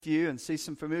you and see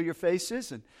some familiar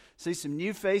faces and see some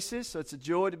new faces. So it's a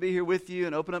joy to be here with you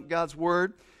and open up God's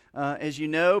Word. As you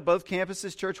know, both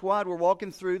campuses, church-wide, we're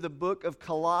walking through the book of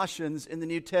Colossians in the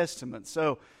New Testament.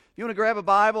 So if you want to grab a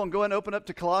Bible and go ahead and open up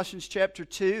to Colossians chapter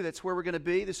 2, that's where we're going to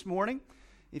be this morning.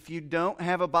 If you don't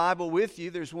have a Bible with you,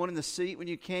 there's one in the seat when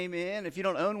you came in. If you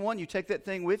don't own one, you take that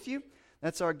thing with you.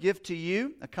 That's our gift to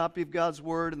you, a copy of God's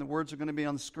Word, and the words are going to be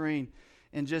on the screen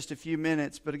in just a few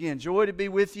minutes. But again, joy to be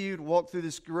with you, to walk through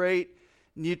this great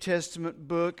New Testament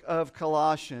book of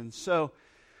Colossians. So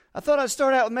I thought I'd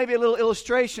start out with maybe a little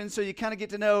illustration so you kind of get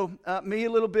to know me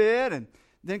a little bit and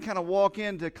then kind of walk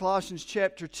into Colossians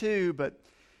chapter 2. But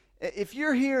if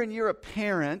you're here and you're a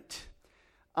parent,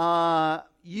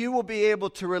 you will be able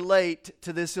to relate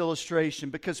to this illustration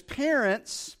because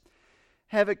parents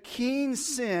have a keen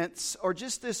sense or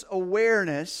just this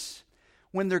awareness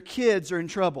when their kids are in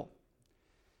trouble.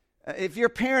 If you're a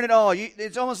parent at all,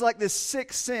 it's almost like this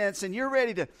sixth sense, and you're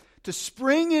ready to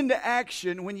spring into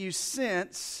action when you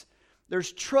sense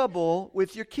there's trouble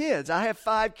with your kids. I have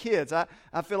 5 kids. I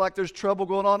feel like there's trouble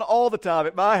going on all the time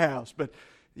at my house. But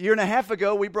a year and a half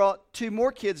ago, we brought 2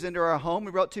 more kids into our home.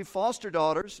 We brought 2 foster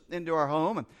daughters into our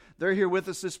home, and they're here with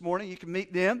us this morning. You can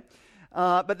meet them.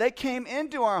 But they came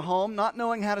into our home not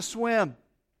knowing how to swim.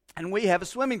 And we have a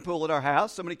swimming pool at our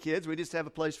house. So many kids, we just have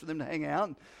a place for them to hang out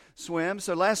and swim.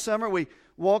 So last summer we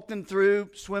walked them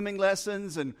through swimming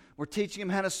lessons and we're teaching them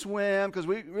how to swim because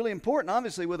really important,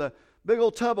 obviously, with a big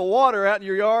old tub of water out in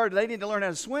your yard. They need to learn how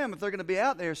to swim if they're going to be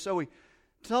out there. So we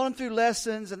taught them through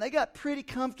lessons and they got pretty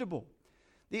comfortable.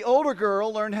 The older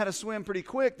girl learned how to swim pretty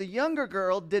quick. The younger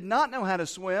girl did not know how to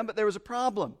swim, but there was a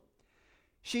problem.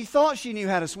 She thought she knew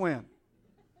how to swim.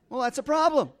 Well, that's a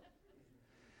problem.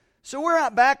 So we're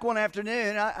out back one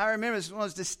afternoon. I remember it's one of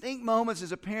those distinct moments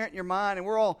as a parent in your mind, and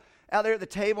we're all out there at the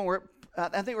table.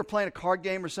 And I think we're playing a card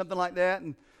game or something like that.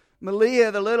 And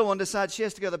Malia, the little one, decides she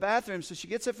has to go to the bathroom. So she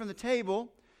gets up from the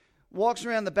table, walks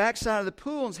around the back side of the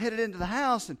pool, and is headed into the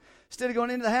house. And instead of going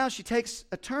into the house, she takes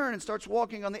a turn and starts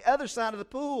walking on the other side of the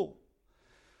pool.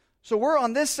 So we're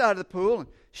on this side of the pool, and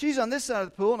she's on this side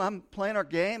of the pool, and I'm playing our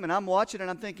game, and I'm watching, and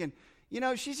I'm thinking, you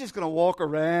know, she's just going to walk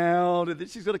around, and then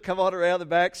she's going to come on around the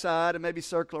backside and maybe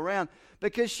circle around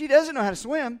because she doesn't know how to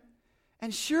swim,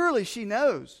 and surely she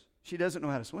knows she doesn't know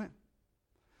how to swim.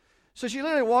 So she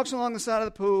literally walks along the side of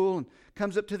the pool and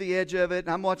comes up to the edge of it,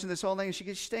 and I'm watching this whole thing, and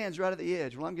she stands right at the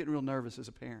edge. Well, I'm getting real nervous as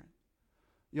a parent.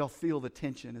 Y'all feel the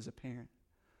tension as a parent.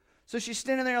 So she's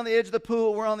standing there on the edge of the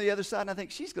pool. We're on the other side, and I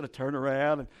think she's going to turn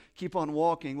around and keep on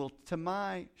walking. Well, to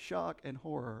my shock and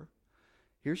horror,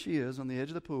 here she is on the edge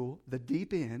of the pool, the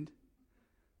deep end.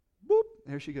 Boop,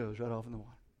 there she goes, right off in the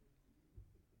water.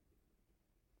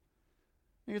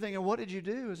 And you're thinking, what did you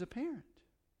do as a parent?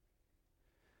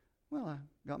 Well, I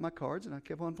got my cards and I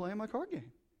kept on playing my card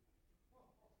game.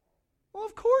 Well,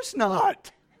 of course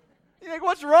not. You think,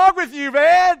 what's wrong with you,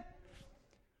 man?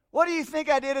 What do you think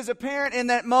I did as a parent in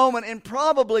that moment? In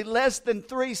probably less than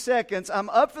 3 seconds, I'm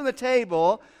up from the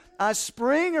table, I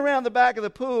spring around the back of the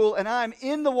pool, and I'm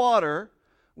in the water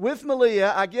with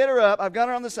Malia. I get her up. I've got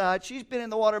her on the side. She's been in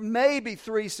the water maybe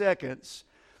 3 seconds.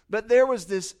 But there was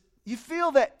this, you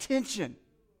feel that tension.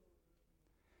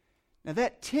 Now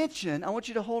that tension, I want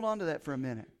you to hold on to that for a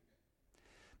minute.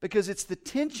 Because it's the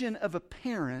tension of a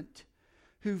parent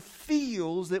who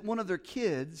feels that one of their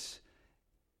kids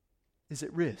is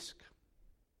at risk.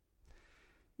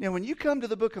 Now when you come to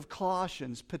the book of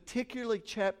Colossians, particularly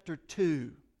chapter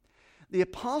 2, the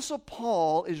Apostle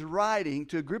Paul is writing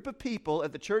to a group of people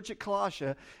at the church at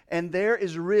Colossia, and there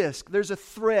is risk. There's a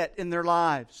threat in their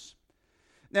lives.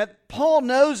 Now, Paul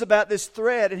knows about this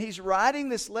threat, and he's writing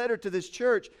this letter to this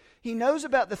church. He knows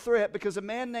about the threat because a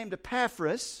man named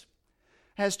Epaphras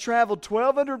has traveled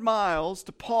 1,200 miles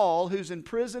to Paul, who's in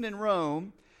prison in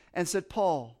Rome, and said,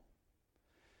 Paul,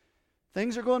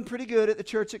 things are going pretty good at the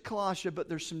church at Colossia, but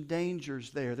there's some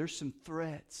dangers there. There's some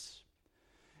threats.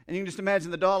 And you can just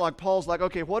imagine the dialogue. Paul's like,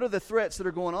 okay, what are the threats that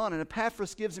are going on? And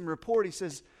Epaphras gives him a report. He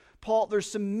says, Paul,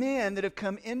 there's some men that have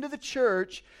come into the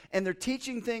church and they're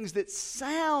teaching things that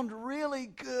sound really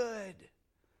good,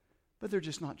 but they're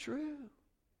just not true.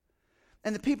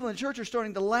 And the people in the church are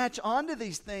starting to latch onto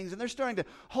these things, and they're starting to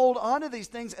hold onto these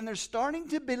things, and they're starting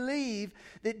to believe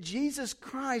that Jesus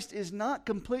Christ is not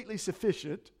completely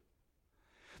sufficient.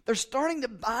 They're starting to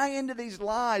buy into these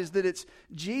lies that it's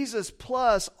Jesus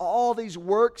plus all these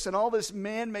works and all this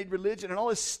man-made religion and all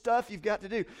this stuff you've got to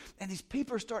do. And these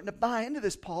people are starting to buy into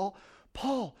this, Paul.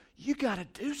 Paul, you got to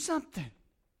do something.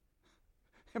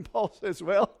 And Paul says,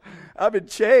 well, I'm in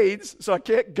chains, so I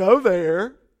can't go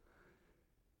there.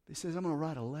 He says, I'm going to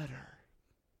write a letter.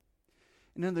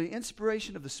 And under the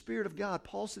inspiration of the Spirit of God,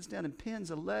 Paul sits down and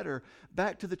pens a letter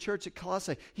back to the church at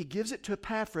Colossae. He gives it to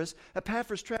Epaphras.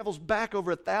 Epaphras travels back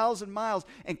over 1,000 miles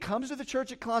and comes to the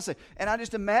church at Colossae. And I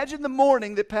just imagine the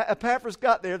morning that Epaphras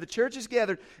got there, the church is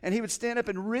gathered, and he would stand up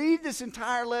and read this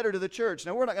entire letter to the church.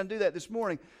 Now, we're not going to do that this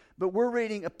morning, but we're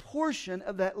reading a portion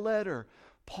of that letter.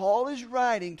 Paul is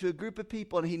writing to a group of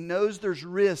people, and he knows there's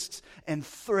risks and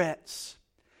threats.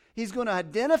 He's going to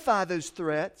identify those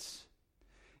threats.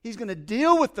 He's going to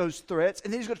deal with those threats,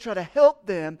 and then he's going to try to help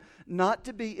them not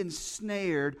to be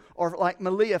ensnared or, like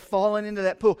Malia, falling into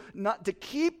that pool, not to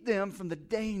keep them from the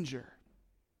danger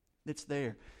that's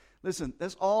there. Listen,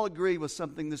 let's all agree with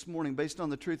something this morning based on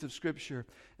the truth of Scripture.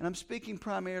 And I'm speaking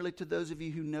primarily to those of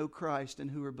you who know Christ and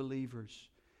who are believers.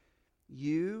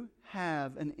 You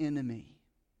have an enemy.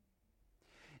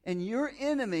 And your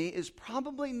enemy is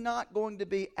probably not going to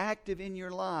be active in your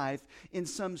life in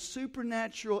some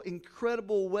supernatural,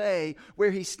 incredible way where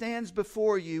he stands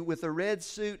before you with a red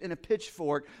suit and a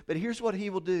pitchfork. But here's what he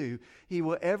will do. He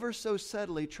will ever so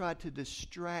subtly try to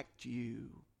distract you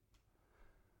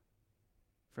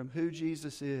from who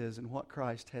Jesus is and what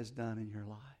Christ has done in your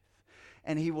life.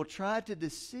 And he will try to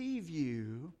deceive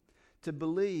you to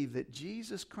believe that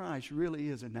Jesus Christ really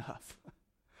is enough.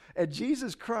 And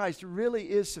Jesus Christ really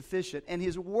is sufficient, and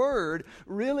His Word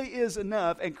really is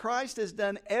enough, and Christ has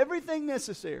done everything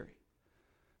necessary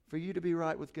for you to be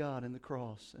right with God in the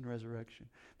cross and resurrection.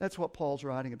 That's what Paul's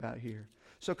writing about here.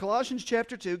 So Colossians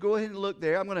chapter 2, go ahead and look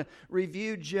there. I'm going to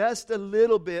review just a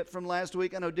little bit from last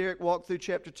week. I know Derek walked through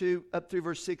chapter 2 up through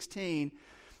verse 16.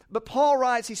 But Paul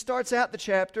writes, he starts out the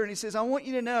chapter, and he says, I want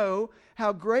you to know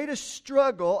how great a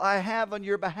struggle I have on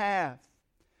your behalf.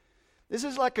 This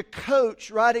is like a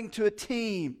coach writing to a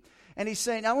team. And he's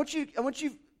saying, I want you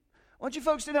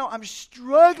folks to know I'm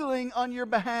struggling on your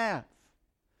behalf.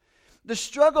 The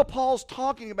struggle Paul's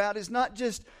talking about is not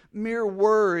just mere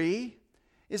worry.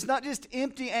 It's not just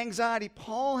empty anxiety.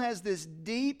 Paul has this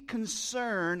deep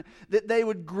concern that they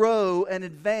would grow and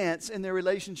advance in their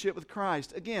relationship with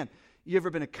Christ. Again, you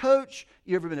ever been a coach?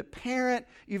 You ever been a parent?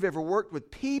 You've ever worked with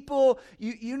people?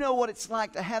 You know what it's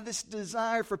like to have this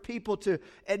desire for people to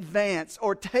advance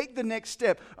or take the next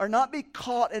step or not be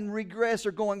caught and regress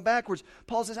or going backwards.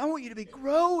 Paul says, I want you to be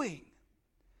growing.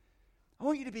 I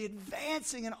want you to be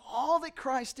advancing in all that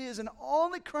Christ is and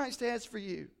all that Christ has for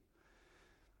you.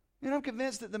 And I'm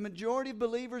convinced that the majority of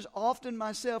believers, often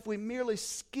myself, we merely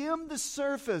skim the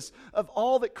surface of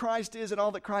all that Christ is and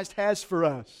all that Christ has for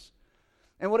us.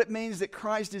 And what it means that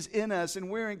Christ is in us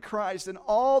and we're in Christ and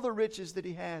all the riches that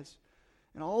He has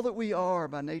and all that we are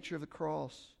by nature of the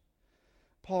cross.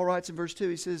 Paul writes in verse 2,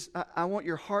 he says, I want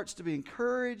your hearts to be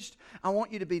encouraged. I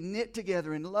want you to be knit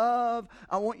together in love.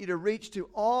 I want you to reach to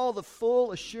all the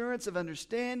full assurance of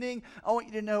understanding. I want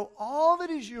you to know all that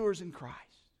is yours in Christ.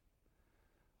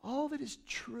 All that is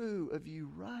true of you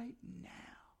right now.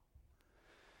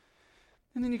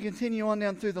 And then you continue on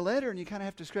down through the letter and you kind of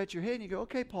have to scratch your head and you go,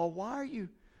 okay, Paul, why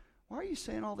are you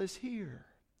saying all this here?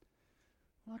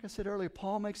 Like I said earlier,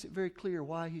 Paul makes it very clear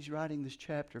why he's writing this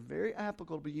chapter. Very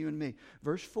applicable to you and me.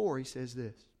 Verse 4, he says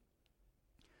this.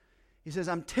 He says,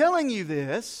 I'm telling you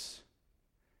this.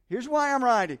 Here's why I'm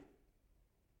writing.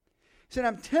 He said,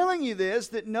 I'm telling you this,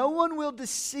 that no one will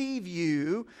deceive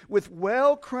you with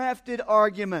well-crafted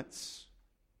arguments.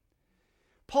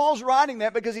 Paul's writing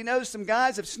that because he knows some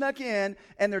guys have snuck in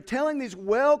and they're telling these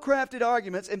well-crafted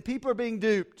arguments and people are being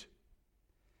duped.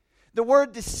 The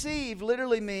word deceive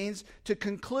literally means to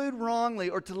conclude wrongly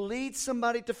or to lead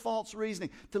somebody to false reasoning,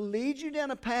 to lead you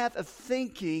down a path of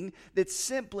thinking that's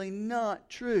simply not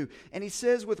true. And he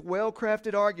says with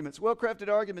well-crafted arguments. Well-crafted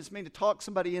arguments mean to talk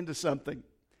somebody into something.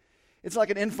 It's like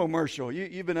an infomercial.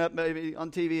 You've been up maybe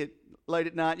on TV late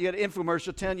at night. You got an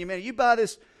infomercial telling you, man, you buy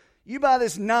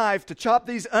this knife to chop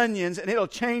these onions and it'll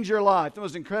change your life. The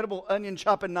most incredible onion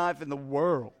chopping knife in the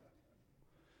world.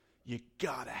 You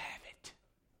gotta have it.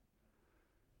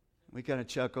 We kind of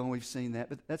chuckle and we've seen that,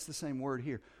 but that's the same word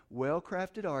here.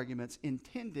 Well-crafted arguments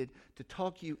intended to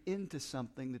talk you into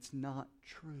something that's not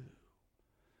true.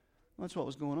 That's what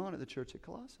was going on at the church at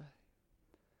Colossae.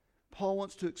 Paul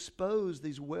wants to expose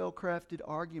these well-crafted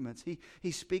arguments.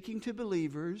 He's speaking to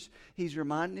believers. He's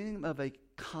reminding them of a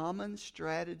common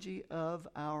strategy of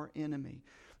our enemy.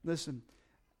 Listen,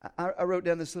 I wrote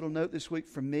down this little note this week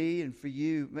for me and for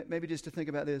you, maybe just to think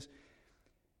about this.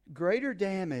 Greater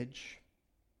damage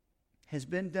has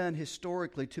been done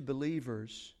historically to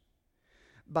believers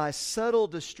by subtle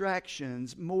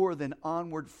distractions more than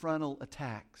onward frontal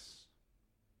attacks.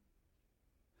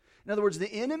 In other words,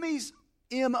 the enemy's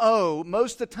MO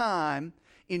most of the time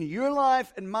in your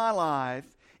life and my life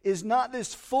is not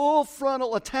this full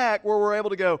frontal attack where we're able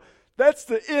to go, that's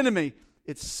the enemy.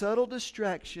 It's subtle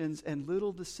distractions and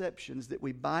little deceptions that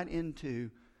we bite into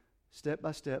step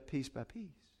by step, piece by piece.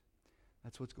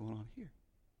 That's what's going on here.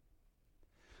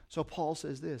 So Paul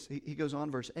says this. He goes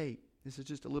on, verse 8. This is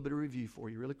just a little bit of review for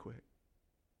you really quick.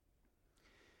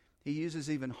 He uses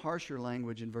even harsher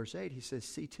language in verse 8. He says,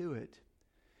 see to it.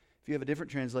 If you have a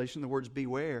different translation, the word's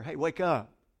beware. Hey, wake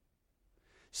up.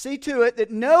 See to it that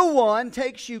no one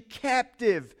takes you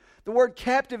captive. The word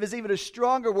captive is even a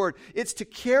stronger word. It's to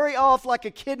carry off like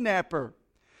a kidnapper.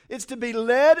 It's to be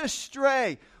led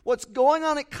astray. What's going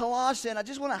on at Colossae, and I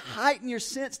just want to heighten your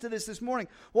sense to this morning.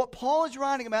 What Paul is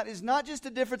writing about is not just a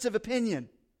difference of opinion.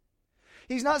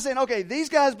 He's not saying, okay, these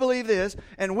guys believe this,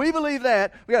 and we believe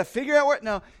that. We got to figure out where.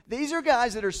 No, these are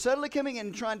guys that are subtly coming in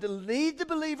and trying to lead the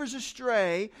believers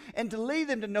astray and to lead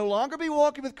them to no longer be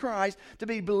walking with Christ, to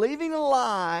be believing a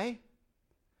lie.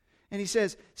 And he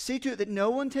says, see to it that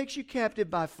no one takes you captive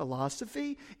by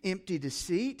philosophy, empty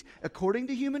deceit, according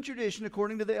to human tradition,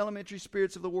 according to the elementary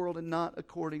spirits of the world, and not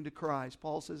according to Christ.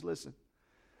 Paul says, listen,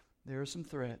 there are some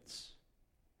threats.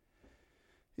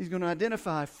 He's going to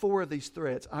identify 4 of these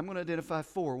threats. I'm going to identify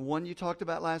 4. One you talked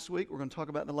about last week. We're going to talk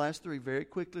about the last 3 very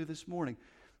quickly this morning.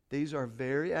 These are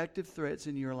very active threats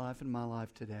in your life and my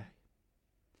life today.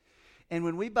 And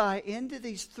when we buy into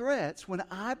these threats, when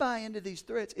I buy into these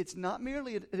threats, it's not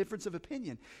merely a difference of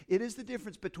opinion. It is the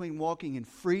difference between walking in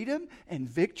freedom and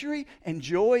victory and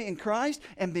joy in Christ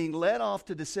and being led off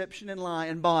to deception and lie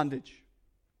and bondage.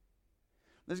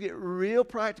 Let's get real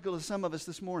practical to some of us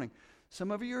this morning. Some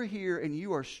of you are here and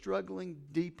you are struggling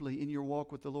deeply in your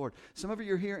walk with the Lord. Some of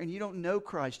you are here and you don't know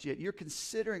Christ yet. You're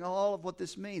considering all of what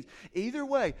this means. Either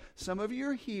way, some of you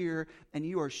are here and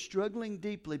you are struggling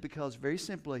deeply because, very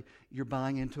simply, you're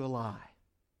buying into a lie.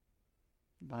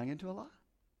 You're buying into a lie.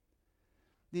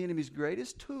 The enemy's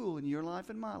greatest tool in your life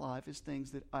and my life is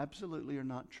things that absolutely are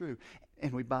not true.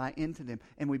 And we buy into them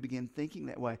and we begin thinking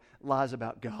that way. Lies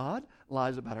about God,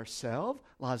 lies about ourselves,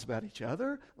 lies about each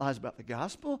other, lies about the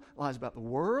gospel, lies about the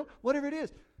world, whatever it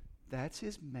is. That's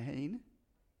his main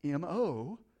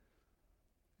M.O.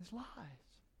 is lies.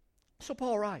 So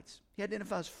Paul writes, he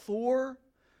identifies 4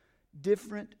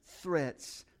 different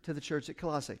threats to the church at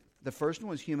Colossae. The first one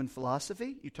was human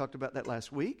philosophy. You talked about that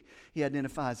last week. He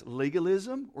identifies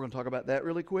legalism. We're going to talk about that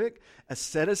really quick.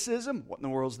 Asceticism. What in the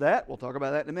world's that? We'll talk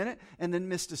about that in a minute. And then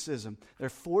mysticism. There are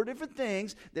 4 different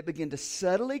things that begin to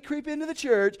subtly creep into the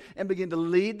church and begin to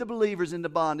lead the believers into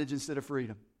bondage instead of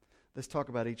freedom. Let's talk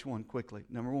about each one quickly.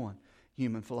 Number 1,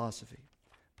 human philosophy.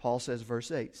 Paul says,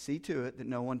 verse 8, see to it that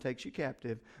no one takes you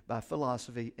captive by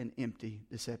philosophy and empty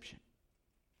deception.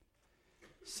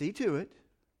 See to it.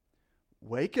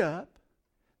 Wake up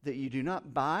that you do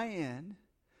not buy in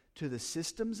to the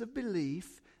systems of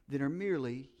belief that are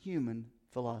merely human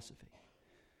philosophy.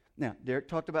 Now, Derek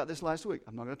talked about this last week.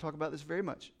 I'm not going to talk about this very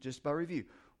much, just by review.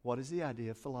 What is the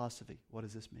idea of philosophy? What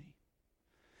does this mean?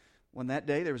 When that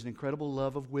day there was an incredible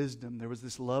love of wisdom. There was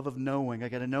this love of knowing. I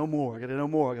got to know more. I got to know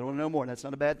more. I got to want to know more. That's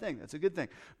not a bad thing. That's a good thing.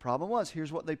 Problem was,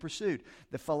 here's what they pursued.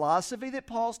 The philosophy that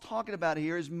Paul's talking about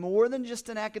here is more than just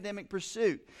an academic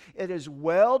pursuit. It is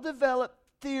well-developed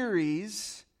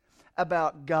theories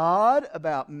about God,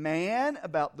 about man,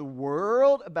 about the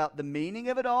world, about the meaning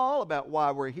of it all, about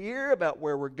why we're here, about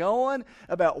where we're going,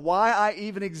 about why I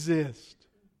even exist.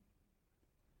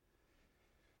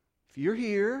 If you're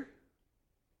here,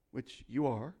 which you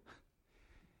are,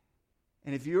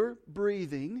 and if you're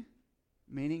breathing,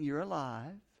 meaning you're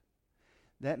alive,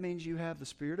 that means you have the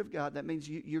Spirit of God. That means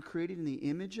you're created in the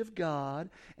image of God,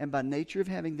 and by nature of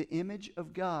having the image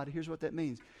of God, here's what that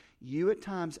means. You at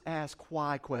times ask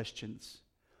why questions,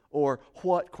 or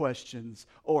what questions,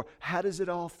 or how does it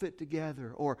all fit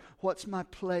together, or what's my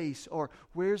place, or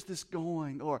where's this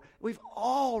going, or we've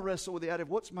all wrestled with the idea of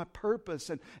what's my purpose,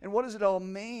 and what does it all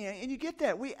mean? And you get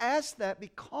that. We ask that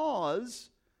because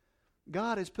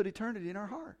God has put eternity in our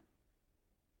heart.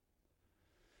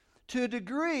 To a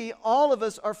degree, all of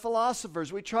us are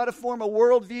philosophers. We try to form a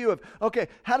worldview of, okay,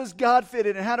 how does God fit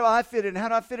in, and how do I fit in, and how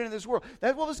do I fit in this world?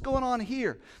 That's what was going on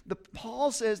here.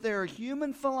 Paul says there are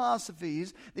human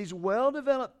philosophies, these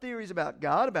well-developed theories about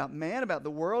God, about man, about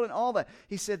the world, and all that.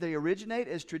 He said they originate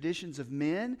as traditions of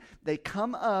men. They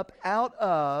come up out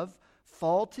of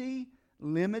faulty,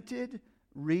 limited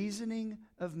reasoning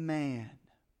of man.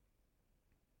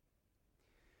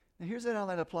 Now, here's how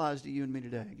that applies to you and me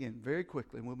today. Again, very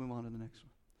quickly, and we'll move on to the next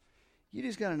one. You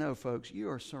just got to know, folks,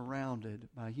 you are surrounded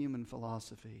by human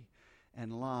philosophy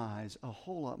and lies a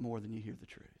whole lot more than you hear the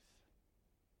truth.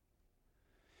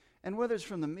 And whether it's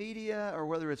from the media or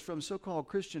whether it's from so-called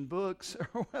Christian books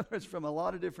or whether it's from a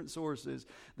lot of different sources,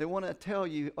 they want to tell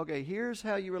you, okay, here's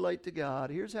how you relate to God.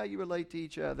 Here's how you relate to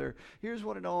each other. Here's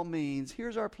what it all means.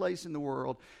 Here's our place in the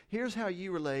world. Here's how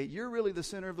you relate. You're really the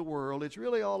center of the world. It's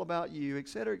really all about you, et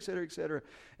cetera, et cetera, et cetera.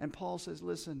 And Paul says,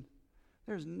 listen,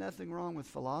 there's nothing wrong with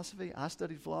philosophy. I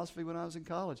studied philosophy when I was in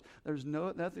college. There's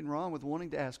nothing wrong with wanting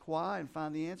to ask why and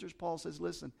find the answers. Paul says,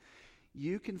 listen,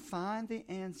 you can find the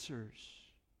answers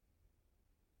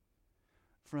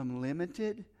from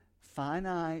limited,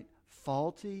 finite,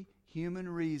 faulty human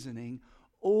reasoning,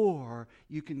 or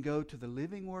you can go to the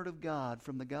living Word of God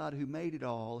from the God who made it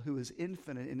all, who is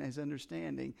infinite in His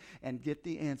understanding, and get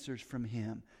the answers from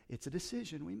Him. It's a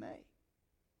decision we make.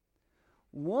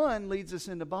 One leads us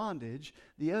into bondage,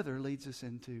 the other leads us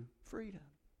into freedom.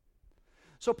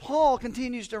 So Paul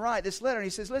continues to write this letter, and he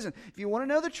says, listen, if you want to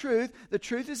know the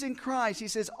truth is in Christ. He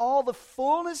says, all the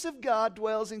fullness of God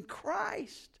dwells in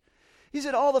Christ. He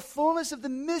said, all the fullness of the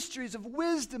mysteries of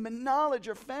wisdom and knowledge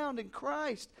are found in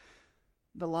Christ.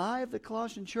 The lie of the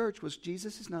Colossian church was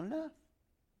Jesus is not enough.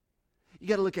 You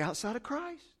got to look outside of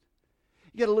Christ.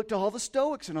 You got to look to all the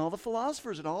Stoics and all the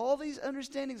philosophers and all these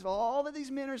understandings of all that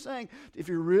these men are saying if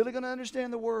you're really going to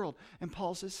understand the world. And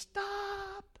Paul says,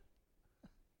 stop.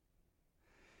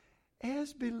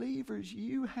 As believers,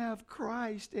 you have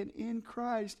Christ, and in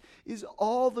Christ is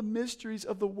all the mysteries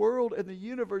of the world and the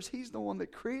universe. He's the one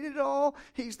that created it all.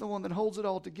 He's the one that holds it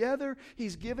all together.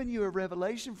 He's given you a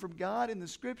revelation from God in the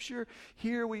Scripture.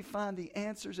 Here we find the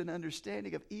answers and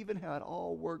understanding of even how it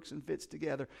all works and fits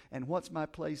together, and what's my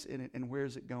place in it, and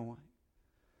where's it going.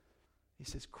 He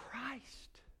says,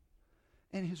 Christ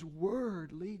and His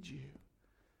Word lead you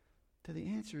to the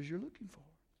answers you're looking for.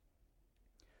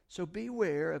 So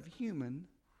beware of human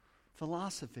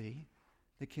philosophy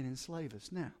that can enslave us.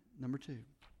 Now, number 2.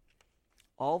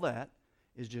 All that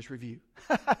is just review.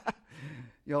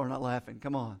 Y'all are not laughing.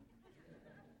 Come on.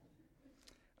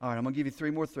 All right, I'm going to give you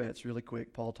 3 more threats really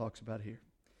quick. Paul talks about here.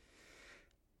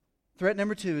 Threat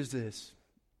number 2 is this.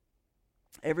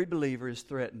 Every believer is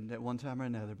threatened at one time or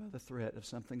another by the threat of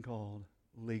something called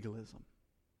legalism.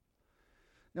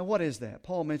 Now, what is that?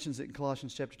 Paul mentions it in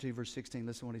Colossians chapter 2, verse 16.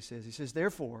 Listen to what he says. He says,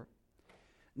 therefore,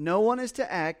 no one is to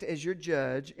act as your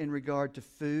judge in regard to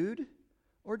food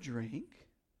or drink,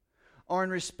 or in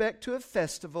respect to a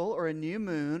festival or a new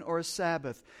moon or a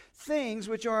Sabbath, things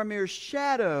which are a mere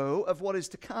shadow of what is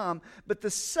to come, but the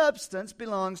substance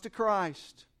belongs to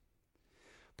Christ.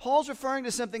 Paul's referring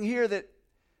to something here that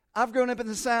I've grown up in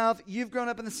the South. You've grown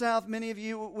up in the South. Many of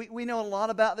you, we know a lot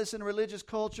about this in religious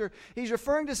culture. He's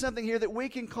referring to something here that we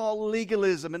can call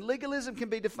legalism. And legalism can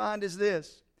be defined as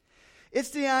this.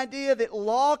 It's the idea that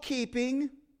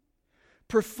law-keeping,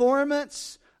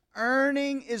 performance,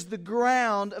 earning is the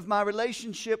ground of my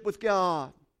relationship with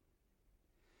God.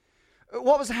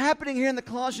 What was happening here in the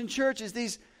Colossian church is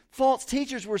these false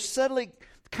teachers were subtly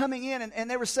coming in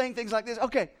and they were saying things like this.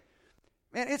 Okay,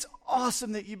 man, it's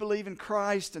awesome that you believe in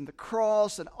Christ and the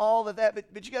cross and all of that,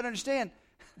 but you got to understand,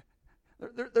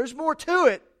 there's more to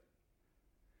it.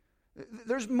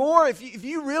 There's more. If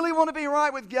you really want to be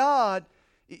right with God,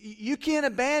 you can't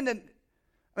abandon,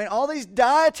 all these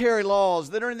dietary laws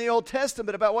that are in the Old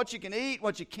Testament about what you can eat,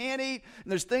 what you can't eat,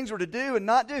 and there's things we're to do and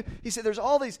not do. He said there's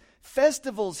all these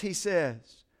festivals, he says.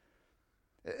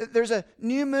 There's a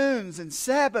new moons and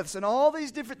Sabbaths and all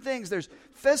these different things. There's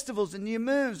festivals and new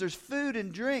moons. There's food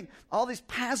and drink. All these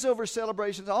Passover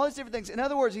celebrations, all these different things. In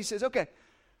other words, he says, okay,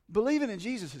 believing in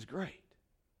Jesus is great.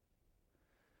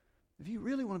 If you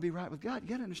really want to be right with God, you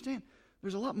got to understand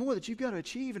there's a lot more that you've got to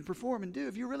achieve and perform and do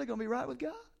if you're really going to be right with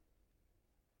God.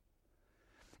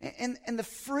 And the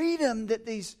freedom that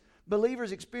these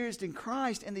believers experienced in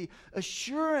Christ and the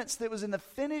assurance that was in the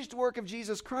finished work of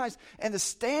Jesus Christ and the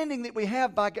standing that we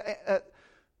have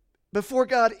before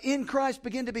God in Christ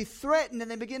begin to be threatened,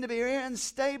 and they begin to be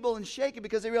unstable and shaky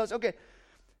because they realize, okay,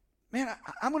 man,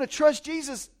 I'm going to trust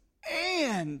Jesus,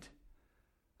 and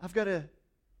I've got to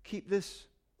keep this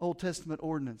Old Testament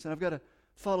ordinance, and I've got to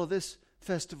follow this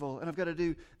festival, and I've got to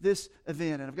do this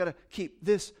event, and I've got to keep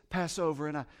this Passover,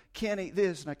 and I can't eat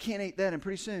this, and I can't eat that. And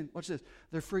pretty soon, watch this,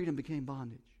 their freedom became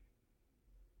bondage.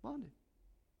 Bondage.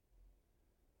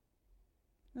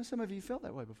 Now, some of you felt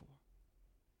that way before.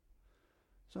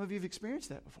 Some of you have experienced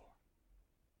that before.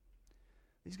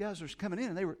 These guys were coming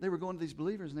in, and they were going to these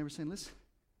believers, and they were saying, listen,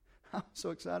 I'm so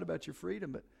excited about your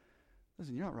freedom, but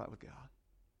listen, you're not right with God.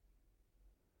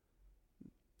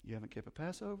 You haven't kept a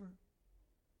Passover.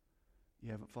 You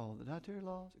haven't followed the dietary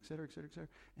laws, et cetera, et cetera, et cetera.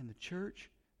 And the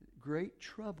church, great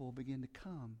trouble began to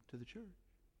come to the church.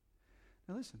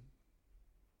 Now listen,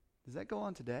 does that go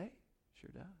on today? Sure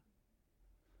does.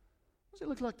 What does it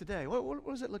look like today? What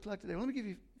does it look like today? Let me give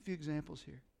you a few examples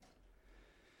here.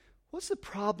 What's the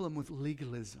problem with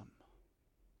legalism?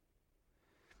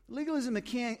 Legalism,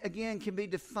 again, can be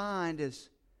defined as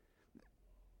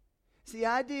it's the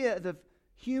idea that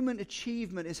human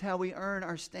achievement is how we earn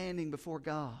our standing before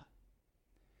God.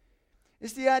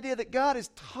 It's the idea that God is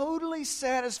totally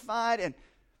satisfied and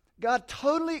God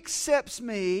totally accepts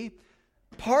me,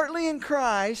 partly in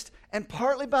Christ and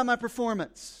partly by my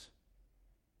performance.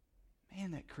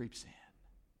 Man, that creeps in.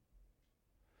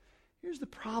 Here's the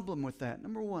problem with that.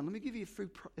 Number one, let me give you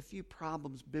a few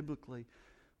problems biblically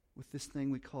with this thing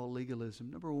we call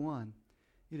legalism. Number one,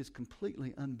 it is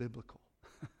completely unbiblical.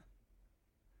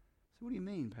 So what do you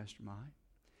mean, Pastor Mike?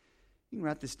 You can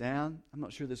write this down. I'm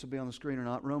not sure this will be on the screen or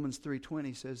not. Romans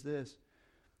 3:20 says this. It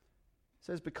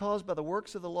says, because by the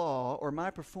works of the law or my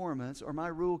performance or my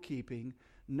rule keeping,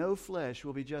 no flesh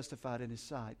will be justified in his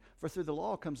sight. For through the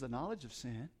law comes the knowledge of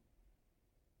sin.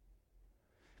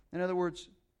 In other words,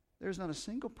 there's not a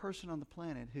single person on the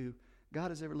planet who God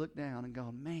has ever looked down and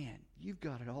gone, man, you've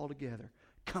got it all together.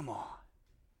 Come on.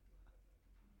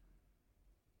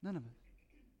 None of us.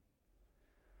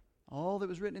 All that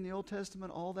was written in the Old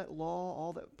Testament, all that law,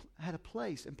 all that had a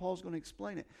place, and Paul's going to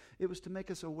explain it. It was to make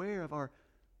us aware of our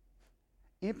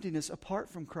emptiness apart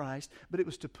from Christ, but it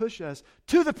was to push us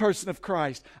to the person of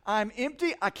Christ. I'm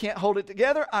empty. I can't hold it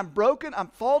together. I'm broken. I'm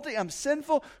faulty. I'm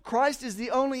sinful. Christ is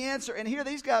the only answer. And here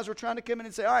these guys were trying to come in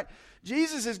and say, all right,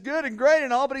 Jesus is good and great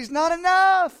and all, but he's not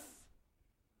enough.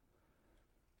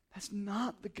 That's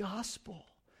not the gospel.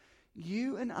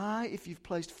 You and I, if you've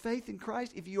placed faith in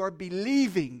Christ, if you are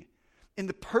believing in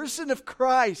the person of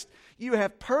Christ, you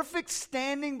have perfect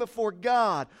standing before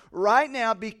God right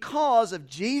now because of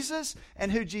Jesus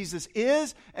and who Jesus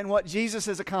is and what Jesus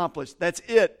has accomplished. That's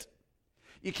it.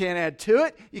 You can't add to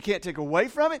it. You can't take away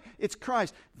from it. It's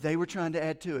Christ. They were trying to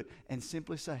add to it and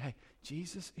simply say, hey,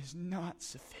 Jesus is not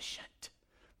sufficient.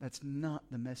 That's not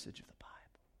the message of the Bible.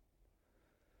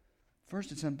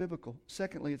 First, it's unbiblical.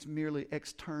 Secondly, it's merely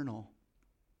external.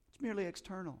 It's merely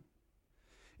external.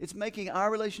 It's making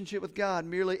our relationship with God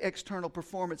merely external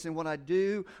performance in what I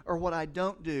do or what I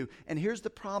don't do. And here's the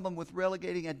problem with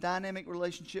relegating a dynamic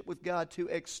relationship with God to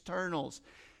externals.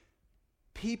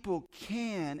 People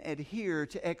can adhere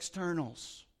to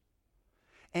externals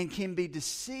and can be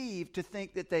deceived to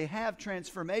think that they have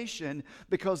transformation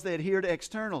because they adhere to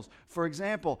externals. For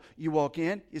example, you walk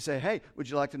in, you say, hey, would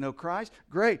you like to know Christ?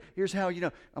 Great. Here's how you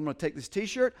know. I'm going to take this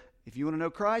t-shirt. If you want to know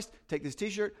Christ, take this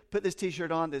t-shirt, put this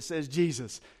t-shirt on that says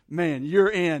Jesus. Man, you're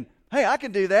in. Hey, I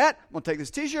can do that. I'm going to take this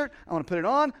t-shirt. I want to put it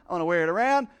on. I want to wear it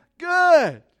around.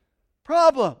 Good.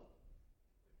 Problem.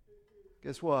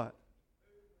 Guess what?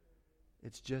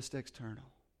 It's just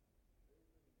external.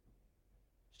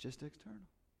 It's just external.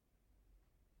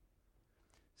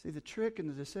 See, the trick and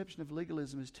the deception of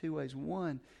legalism is two ways.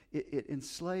 One, it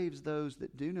enslaves those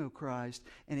that do know Christ,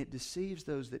 and it deceives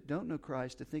those that don't know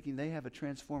Christ to thinking they have a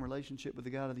transformed relationship with the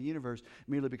God of the universe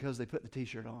merely because they put the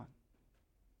t-shirt on.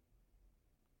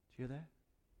 Did you hear that?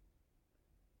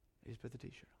 They just put the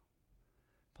t-shirt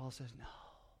on. Paul says, no.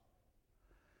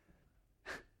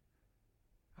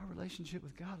 Our relationship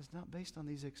with God is not based on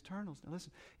these externals. Now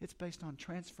listen, it's based on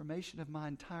transformation of my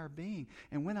entire being.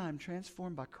 And when I'm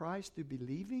transformed by Christ through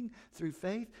believing, through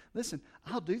faith, listen,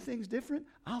 I'll do things different.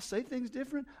 I'll say things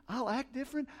different. I'll act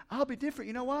different. I'll be different.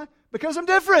 You know why? Because I'm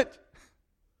different.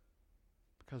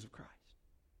 Because of Christ.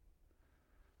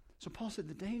 So Paul said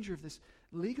the danger of this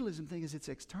legalism thing is it's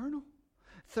external.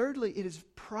 Thirdly, it is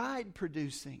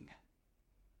pride-producing.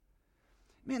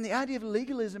 Man, the idea of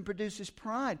legalism produces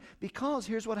pride because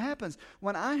here's what happens.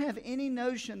 When I have any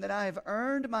notion that I have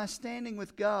earned my standing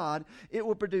with God, it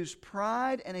will produce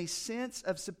pride and a sense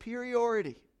of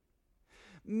superiority.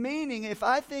 Meaning, if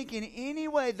I think in any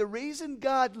way the reason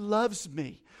God loves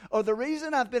me or the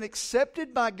reason I've been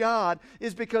accepted by God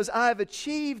is because I've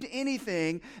achieved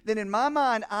anything, then in my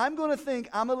mind, I'm going to think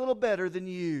I'm a little better than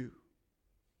you.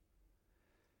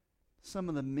 Some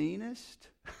of the meanest...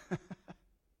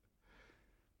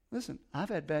 Listen, I've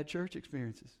had bad church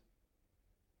experiences.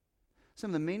 Some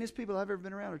of the meanest people I've ever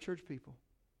been around are church people.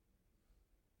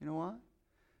 You know why?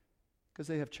 Because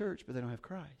they have church, but they don't have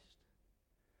Christ.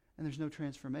 And there's no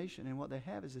transformation. And what they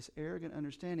have is this arrogant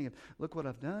understanding of, look what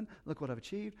I've done, look what I've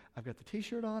achieved, I've got the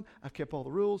t-shirt on, I've kept all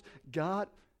the rules, God,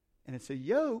 and it's a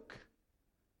yoke,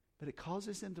 but it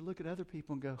causes them to look at other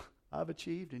people and go, I've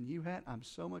achieved and you haven't, I'm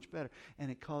so much better.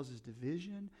 And it causes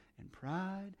division and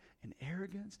pride and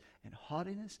arrogance and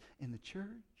haughtiness in the church.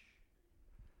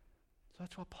 So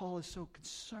that's why Paul is so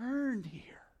concerned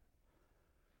here.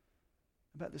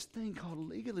 about this thing called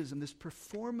legalism. This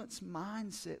performance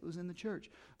mindset was in the church.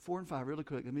 4 and 5, really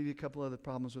quick. Let me give you a couple other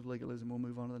problems with legalism. We'll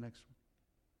move on to the next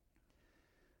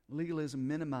one. Legalism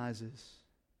minimizes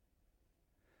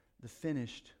the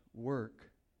finished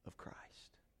work of Christ.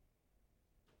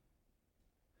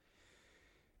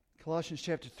 Colossians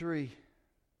chapter 3,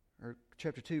 or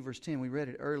chapter 2, verse 10, we read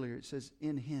it earlier. It says,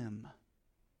 in Him.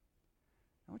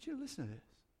 I want you to listen to this.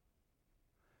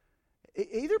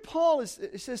 Either Paul is,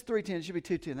 it says 3:10, it should be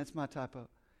 2:10, that's my typo.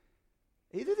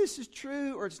 Either this is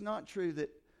true or it's not true, that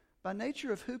by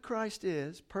nature of who Christ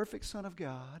is, perfect Son of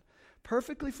God,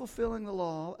 perfectly fulfilling the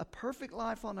law, a perfect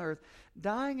life on earth,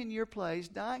 dying in your place,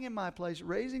 dying in my place,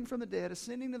 raising from the dead,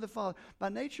 ascending to the Father, by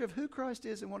nature of who Christ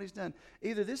is and what He's done,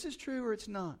 either this is true or it's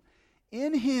not.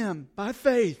 In Him, by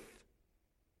faith,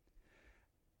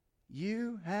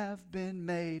 you have been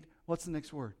made, what's the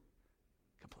next word?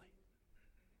 Complete.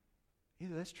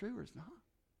 Either that's true or it's not.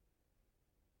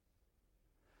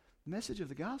 The message of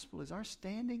the gospel is our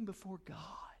standing before God.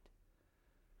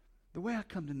 The way I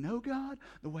come to know God,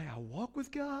 the way I walk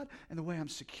with God, and the way I'm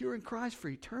secure in Christ for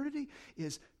eternity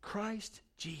is Christ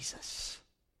Jesus.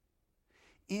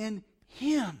 In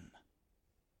Him.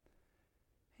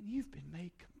 And you've been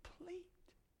made complete.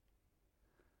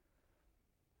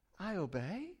 I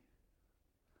obey.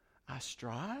 I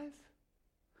strive.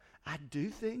 I do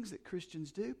things that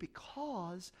Christians do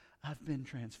because I've been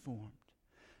transformed.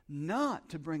 Not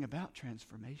to bring about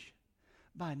transformation.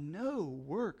 By no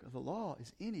work of the law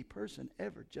is any person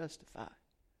ever justified.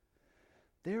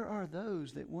 There are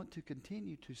those that want to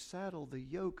continue to saddle the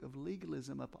yoke of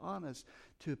legalism upon us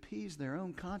to appease their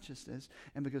own consciousness,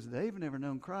 and because they've never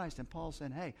known Christ. And Paul's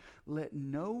saying, hey, let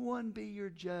no one be your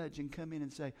judge and come in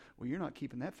and say, well, you're not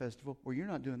keeping that festival, or you're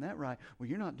not doing that right, or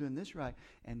you're not doing this right,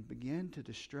 and begin to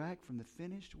distract from the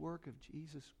finished work of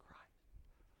Jesus Christ.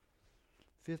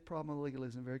 Fifth problem of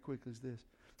legalism, very quickly, is this.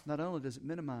 Not only does it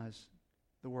minimize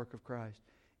the work of Christ,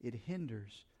 it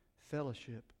hinders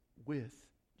fellowship with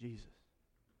Jesus.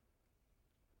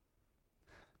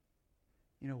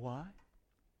 You know why?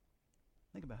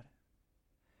 Think about it.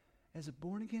 As a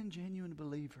born-again, genuine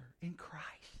believer in Christ,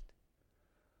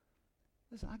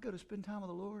 listen, I go to spend time with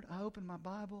the Lord. I open my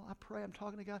Bible. I pray. I'm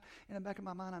talking to God. In the back of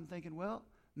my mind, I'm thinking, well,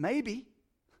 maybe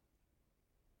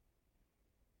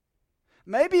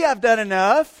I've done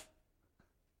enough.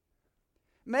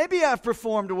 Maybe I've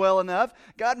performed well enough.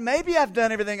 God, maybe I've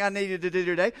done everything I needed to do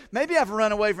today. Maybe I've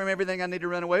run away from everything I need to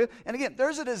run away with. And again,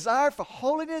 there's a desire for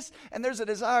holiness, and there's a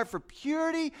desire for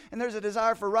purity, and there's a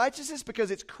desire for righteousness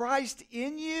because it's Christ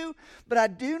in you. But I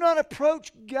do not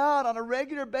approach God on a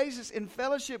regular basis in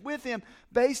fellowship with Him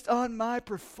based on my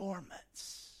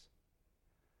performance.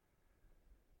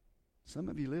 Some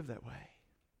of you live that way.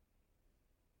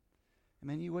 I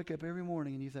mean, you wake up every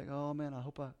morning and you think, oh man, I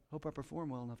hope I perform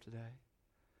well enough today.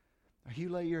 Or you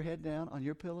lay your head down on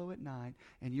your pillow at night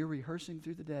and you're rehearsing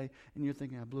through the day and you're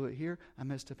thinking, I blew it here, I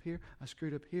messed up here, I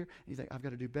screwed up here. And you think, I've got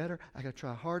to do better, I've got to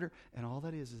try harder. And all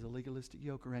that is a legalistic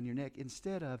yoke around your neck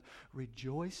instead of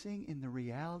rejoicing in the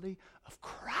reality of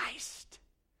Christ.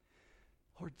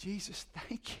 Lord Jesus,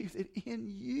 thank you that in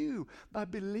you, by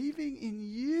believing in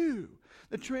you,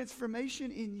 the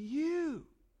transformation in you,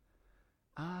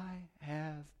 I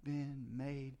have been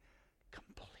made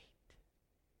complete.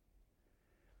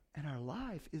 And our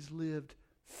life is lived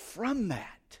from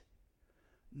that,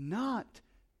 not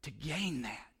to gain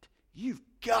that. You've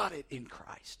got it in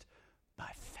Christ by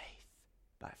faith,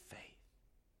 by faith,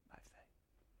 by faith.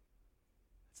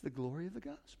 It's the glory of the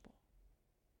gospel.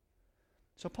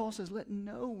 So Paul says, let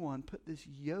no one put this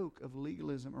yoke of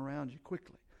legalism around you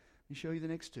quickly. Let me show you the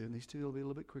next two, and these two will be a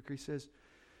little bit quicker. He says,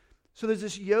 so there's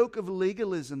this yoke of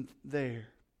legalism there.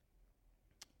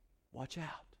 Watch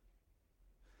out.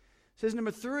 Says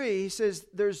number three, he says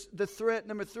there's the threat.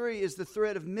 Number three is the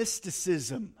threat of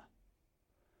mysticism.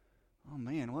 Oh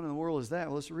man, what in the world is that?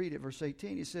 Well, let's read it. Verse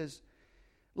 18, he says,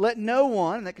 let no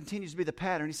one, and that continues to be the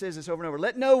pattern. He says this over and over.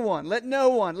 Let no one, let no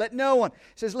one, let no one.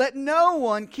 He says, let no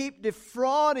one keep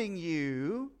defrauding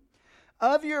you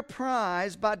of your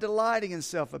prize by delighting in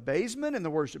self-abasement and the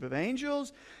worship of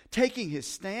angels, taking his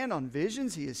stand on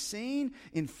visions he has seen,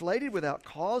 inflated without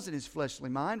cause in his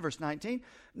fleshly mind. Verse 19,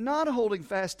 not holding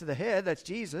fast to the head, that's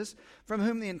Jesus, from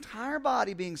whom the entire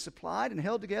body being supplied and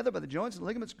held together by the joints and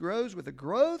ligaments grows with a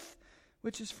growth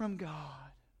which is from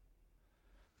God.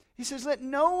 He says, let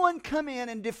no one come in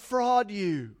and defraud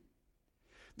you.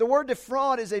 The word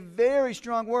defraud is a very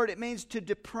strong word. It means to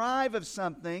deprive of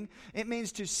something. It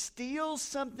means to steal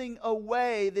something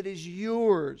away that is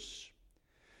yours.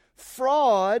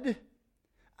 Fraud,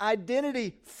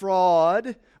 identity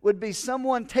fraud, would be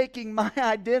someone taking my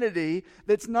identity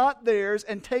that's not theirs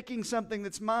and taking something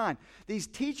that's mine. These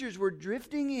teachers were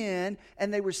drifting in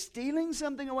and they were stealing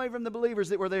something away from the believers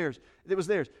that was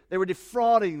theirs. They were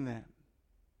defrauding them.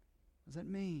 What does that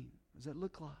mean? What does that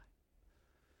look like?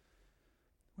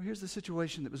 Well, here's the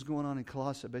situation that was going on in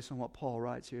Colossae based on what Paul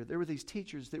writes here. There were these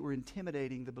teachers that were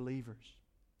intimidating the believers.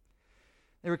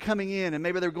 They were coming in, and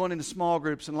maybe they were going into small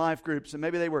groups and life groups, and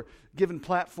maybe they were given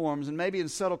platforms, and maybe in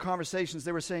subtle conversations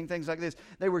they were saying things like this.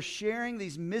 They were sharing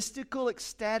these mystical,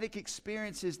 ecstatic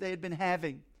experiences they had been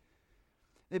having.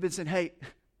 They'd been saying, hey,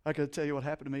 I got to tell you what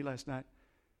happened to me last night.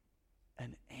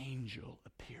 An angel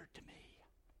appeared to me.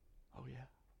 Oh, yeah.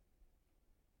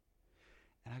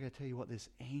 And I got to tell you what this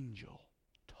angel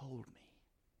told me.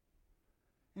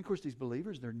 And of course, these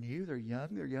believers, they're new, they're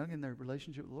young in their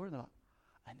relationship with the Lord, and they're like,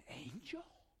 an angel?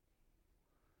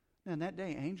 Now, in that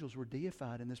day, angels were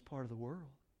deified in this part of the world.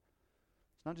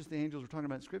 It's not just the angels we're talking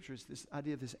about in Scripture. It's this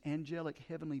idea of this angelic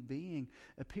heavenly being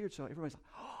appeared. So everybody's like,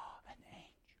 oh, an angel.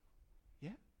 Yeah.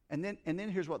 And then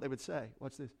here's what they would say.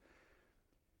 Watch this.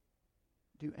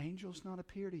 Do angels not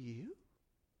appear to you?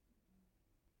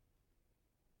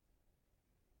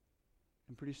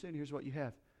 And pretty soon, here's what you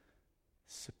have.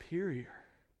 Superior,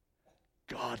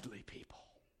 godly people.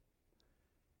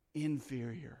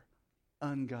 Inferior,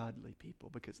 ungodly people,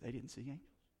 because they didn't see angels.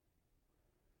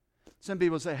 Some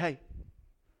people say, hey,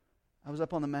 I was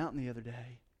up on the mountain the other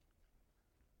day,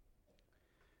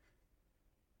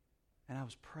 and I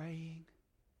was praying,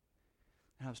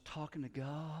 and I was talking to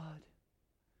God.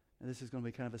 Now, this is going to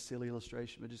be kind of a silly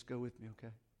illustration, but just go with me,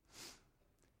 okay?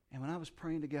 And when I was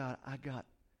praying to God, I got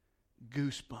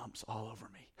goosebumps all over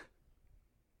me.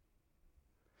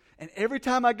 And every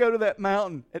time I go to that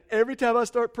mountain, and every time I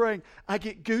start praying, I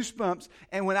get goosebumps.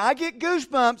 And when I get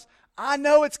goosebumps, I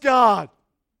know it's God.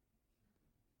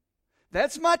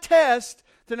 That's my test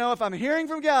to know if I'm hearing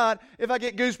from God, if I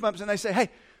get goosebumps. And they say, hey,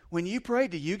 when you pray,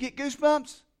 do you get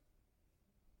goosebumps?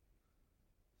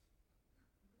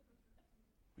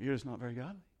 You're just not very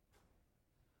godly.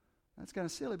 That's kind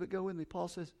of silly, but go with me. Paul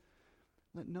says,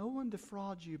 let no one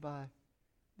defraud you by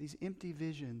these empty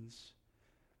visions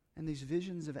and these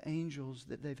visions of angels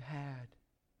that they've had.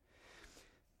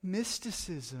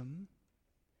 Mysticism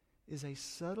is a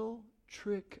subtle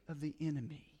trick of the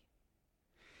enemy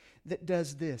that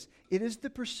does this. It is the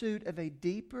pursuit of a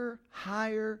deeper,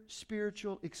 higher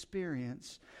spiritual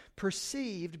experience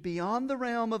perceived beyond the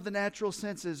realm of the natural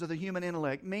senses of the human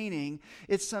intellect, meaning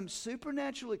it's some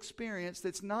supernatural experience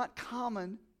that's not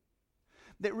common,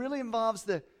 that really involves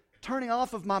the turning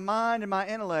off of my mind and my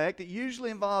intellect. It usually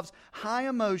involves high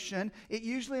emotion. It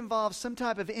usually involves some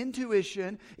type of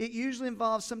intuition. It usually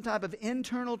involves some type of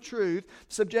internal truth,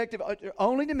 subjective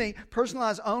only to me,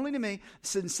 personalized only to me,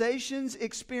 sensations,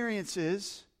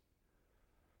 experiences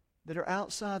that are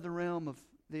outside the realm of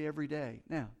the everyday.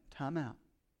 Now, time out.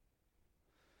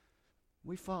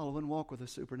 We follow and walk with a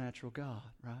supernatural God,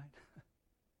 right?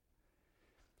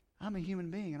 I'm a human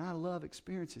being and I love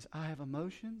experiences. I have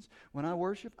emotions. When I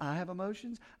worship, I have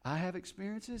emotions. I have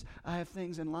experiences. I have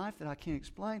things in life that I can't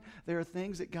explain. There are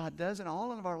things that God does in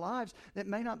all of our lives that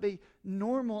may not be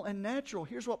normal and natural.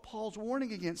 Here's what Paul's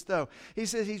warning against, though. He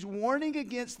says he's warning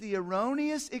against the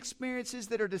erroneous experiences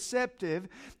that are deceptive,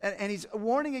 and he's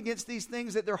warning against these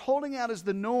things that they're holding out as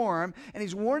the norm, and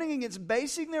he's warning against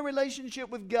basing their relationship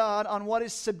with God on what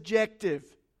is subjective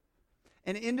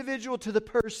and individual to the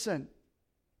person.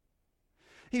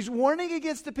 He's warning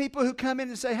against the people who come in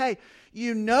and say, hey,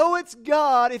 you know it's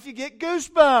God if you get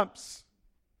goosebumps.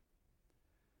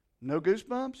 No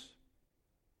goosebumps? It's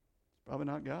probably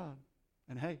not God.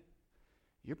 And hey,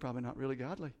 you're probably not really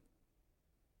godly.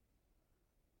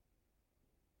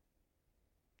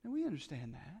 And we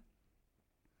understand that.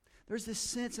 There's this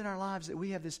sense in our lives that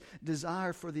we have this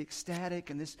desire for the ecstatic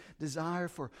and this desire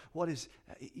for what is,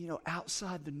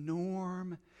 outside the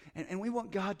norm. And we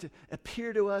want God to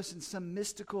appear to us in some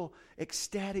mystical,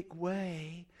 ecstatic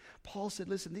way. Paul said,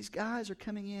 listen, these guys are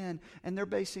coming in and they're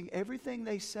basing everything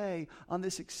they say on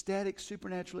this ecstatic,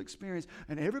 supernatural experience.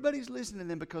 And everybody's listening to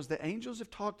them because the angels have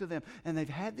talked to them and they've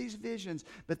had these visions,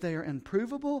 but they are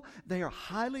unprovable. They are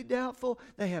highly doubtful.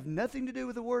 They have nothing to do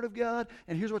with the Word of God.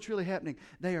 And here's what's really happening.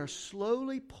 They are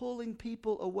slowly pulling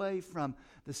people away from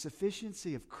the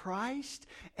sufficiency of Christ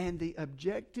and the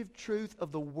objective truth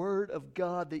of the Word of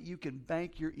God that you can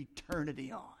bank your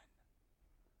eternity on.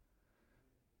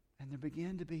 And there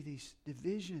begin to be these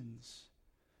divisions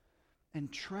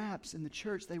and traps in the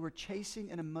church. They were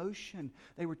chasing an emotion.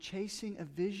 They were chasing a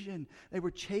vision. They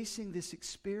were chasing this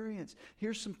experience.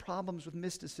 Here's some problems with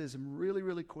mysticism really,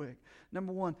 really quick.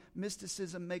 Number one,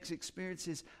 mysticism makes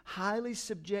experiences highly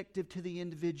subjective to the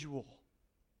individual.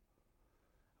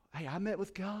 Hey, I met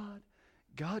with God.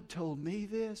 God told me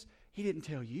this. He didn't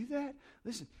tell you that.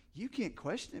 Listen, you can't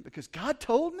question it because God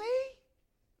told me.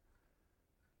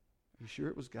 Are you sure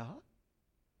it was God?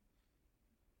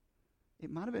 It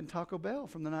might have been Taco Bell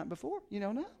from the night before. You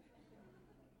don't know.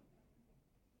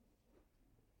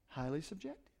 Highly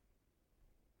subjective.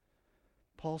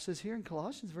 Paul says here in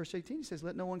Colossians verse 18, he says,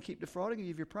 let no one keep defrauding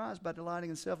you of your prize by delighting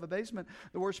in self-abasement,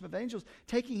 the worship of angels,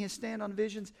 taking his stand on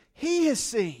visions he has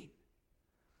seen,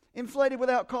 inflated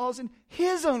without cause in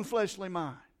his own fleshly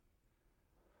mind.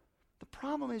 The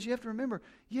problem is you have to remember,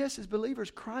 yes, as believers,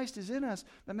 Christ is in us,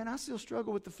 but man, I still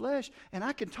struggle with the flesh, and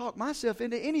I can talk myself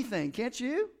into anything, can't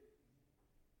you?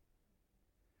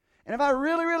 And if I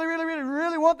really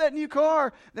want that new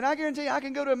car, then I guarantee you I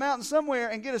can go to a mountain somewhere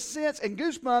and get a sense and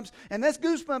goosebumps, and this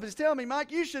goosebump is telling me,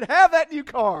 Mike, you should have that new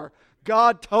car.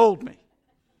 God told me.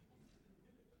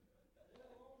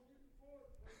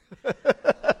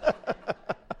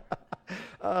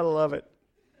 I love it.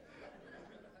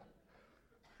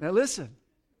 Now listen,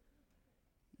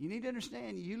 you need to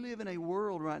understand you live in a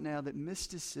world right now that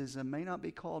mysticism may not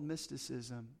be called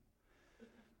mysticism,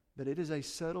 but it is a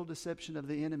subtle deception of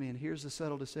the enemy. And here's the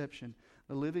subtle deception.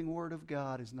 The living Word of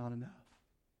God is not enough.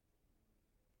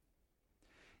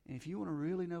 And if you want to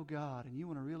really know God and you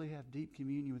want to really have deep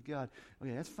communion with God,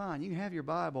 okay, that's fine. You can have your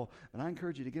Bible, but I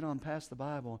encourage you to get on past the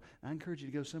Bible. I encourage you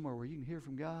to go somewhere where you can hear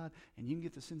from God and you can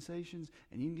get the sensations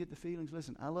and you can get the feelings.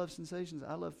 Listen, I love sensations,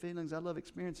 I love feelings, I love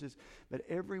experiences, but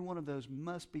every one of those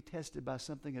must be tested by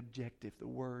something objective, the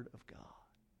Word of God.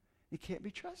 It can't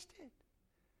be trusted.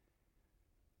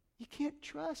 You can't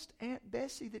trust Aunt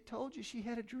Bessie that told you she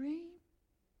had a dream.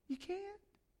 You can't.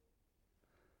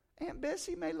 Aunt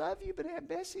Bessie may love you, but Aunt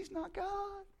Bessie's not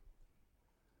God.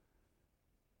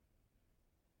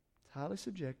 It's highly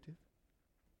subjective.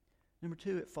 Number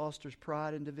two, it fosters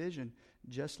pride and division,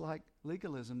 just like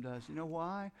legalism does. You know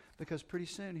why? Because pretty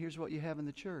soon, here's what you have in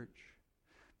the church.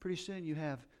 Pretty soon you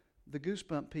have the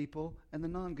goosebump people and the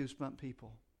non-goosebump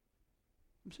people.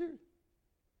 I'm serious.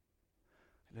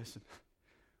 Listen.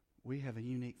 We have a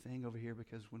unique thing over here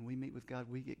because when we meet with God,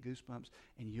 we get goosebumps.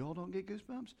 And y'all don't get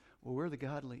goosebumps? Well, we're the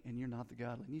godly and you're not the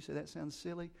godly. And you say, that sounds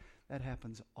silly. That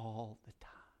happens all the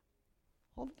time.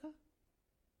 All the time.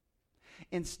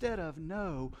 Instead of,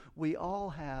 no, we all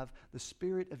have the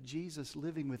Spirit of Jesus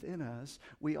living within us.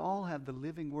 We all have the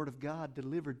living Word of God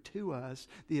delivered to us,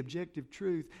 the objective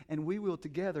truth, and we will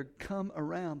together come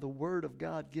around the Word of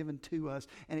God given to us.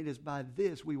 And it is by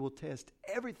this we will test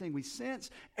everything we sense,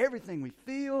 everything we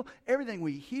feel, everything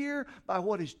we hear by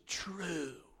what is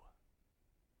true.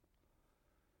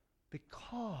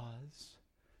 Because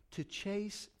to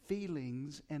chase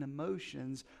feelings and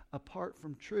emotions apart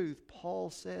from truth, Paul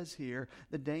says here,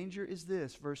 the danger is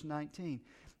this, verse 19,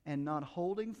 and not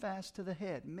holding fast to the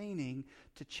head, meaning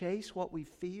to chase what we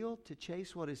feel, to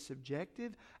chase what is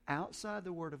subjective outside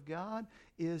the Word of God,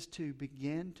 is to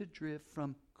begin to drift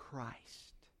from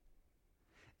Christ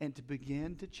and to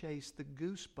begin to chase the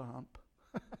goosebump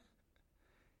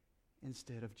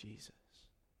instead of Jesus.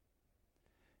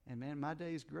 And man, my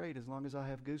day is great as long as I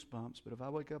have goosebumps. But if I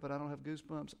wake up and I don't have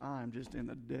goosebumps, I'm just in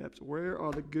the depths. Where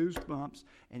are the goosebumps?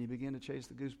 And you begin to chase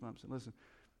the goosebumps. And listen,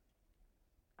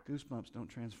 goosebumps don't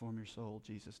transform your soul.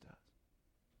 Jesus does.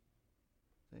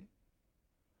 See?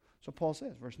 So Paul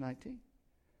says, verse 19,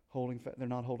 they're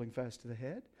not holding fast to the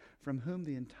head, from whom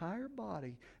the entire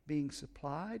body, being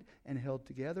supplied and held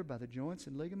together by the joints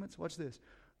and ligaments, watch this,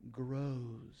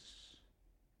 grows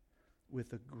with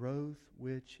the growth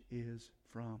which is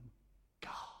from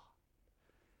God.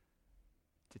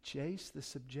 To chase the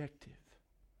subjective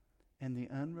and the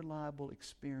unreliable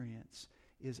experience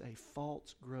is a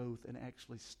false growth and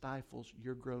actually stifles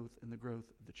your growth and the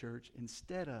growth of the church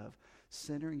instead of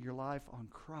centering your life on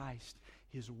Christ,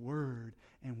 His Word,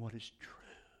 and what is true.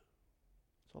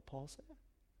 That's what Paul said.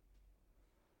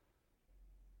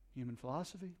 Human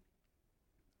philosophy,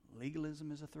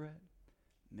 legalism is a threat.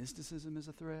 Mysticism is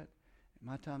a threat.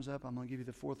 My time's up. I'm going to give you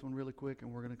the fourth one really quick,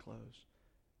 and we're going to close.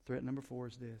 Threat number 4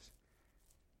 is this.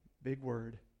 Big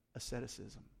word,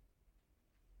 asceticism.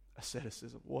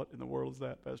 Asceticism. What in the world is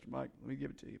that, Pastor Mike? Let me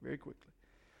give it to you very quickly.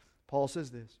 Paul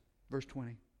says this, verse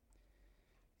 20.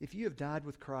 If you have died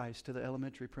with Christ to the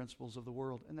elementary principles of the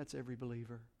world, and that's every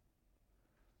believer.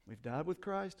 We've died with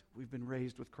Christ. We've been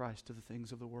raised with Christ to the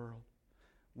things of the world.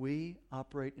 We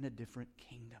operate in a different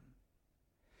kingdom.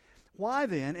 Why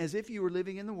then, as if you were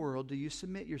living in the world, do you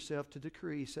submit yourself to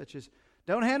decrees such as,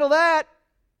 don't handle that,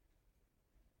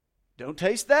 don't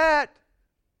taste that,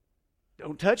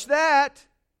 don't touch that,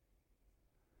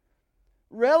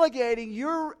 relegating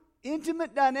your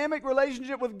intimate, dynamic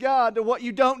relationship with God to what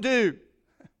you don't do?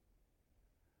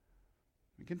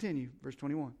 We continue, verse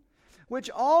 21. Which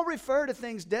all refer to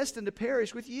things destined to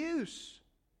perish with use,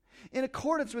 in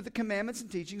accordance with the commandments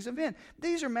and teachings of men.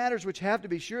 These are matters which have, to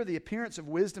be sure, the appearance of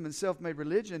wisdom and self-made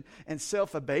religion and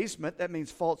self-abasement, that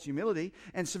means false humility,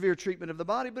 and severe treatment of the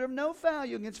body, but of no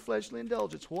value against fleshly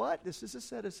indulgence. What? This is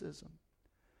asceticism.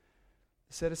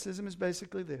 Asceticism is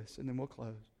basically this, and then we'll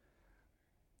close.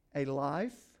 A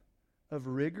life of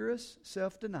rigorous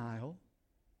self-denial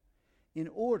in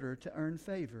order to earn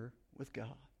favor with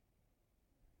God.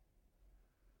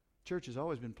 Church has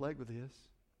always been plagued with this.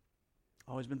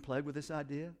 Always been plagued with this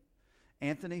idea.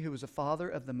 Anthony, who was a father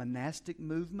of the monastic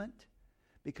movement,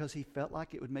 because he felt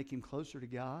like it would make him closer to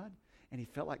God, and he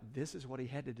felt like this is what he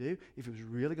had to do if he was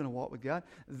really going to walk with God,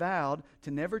 vowed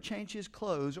to never change his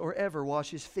clothes or ever wash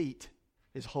his feet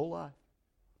his whole life.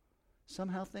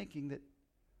 Somehow thinking that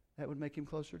that would make him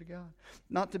closer to God.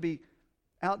 Not to be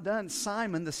outdone,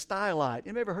 Simon the Stylite.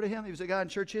 Anybody ever heard of him? He was a guy in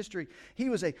church history. He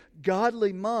was a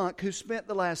godly monk who spent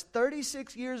the last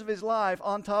 36 years of his life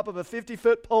on top of a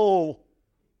 50-foot pole.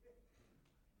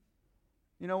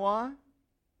 You know why?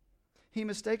 He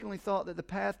mistakenly thought that the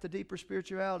path to deeper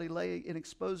spirituality lay in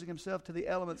exposing himself to the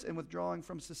elements and withdrawing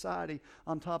from society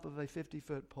on top of a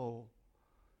 50-foot pole.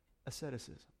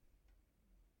 Asceticism.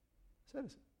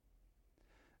 Asceticism.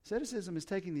 Asceticism is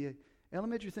taking the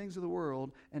elementary things of the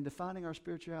world and defining our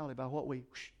spirituality by what we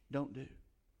don't do.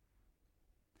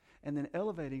 And then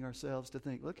elevating ourselves to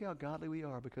think, look how godly we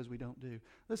are because we don't do.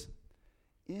 Listen,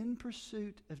 in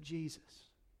pursuit of Jesus,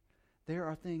 there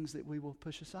are things that we will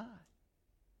push aside.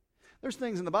 There's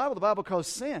things in the Bible calls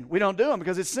sin. We don't do them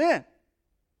because it's sin.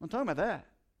 I'm talking about that.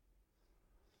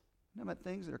 I'm talking about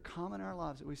things that are common in our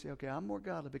lives that we say, okay, I'm more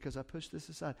godly because I push this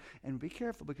aside. And be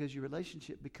careful because your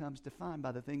relationship becomes defined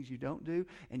by the things you don't do,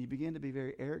 and you begin to be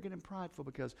very arrogant and prideful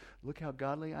because look how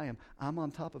godly I am. I'm on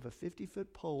top of a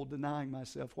 50-foot pole denying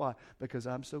myself. Why? Because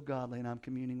I'm so godly and I'm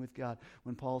communing with God.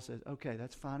 When Paul says, okay,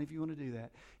 that's fine if you want to do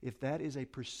that. If that is a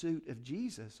pursuit of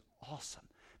Jesus, awesome.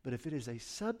 But if it is a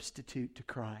substitute to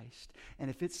Christ,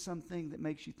 and if it's something that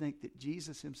makes you think that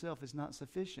Jesus himself is not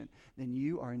sufficient, then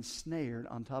you are ensnared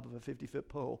on top of a 50-foot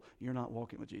pole. You're not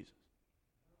walking with Jesus.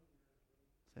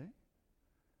 See?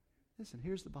 Listen,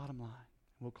 here's the bottom line.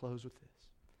 We'll close with this.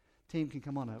 Team can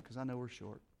come on up because I know we're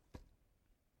short.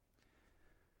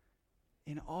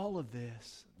 In all of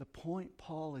this, the point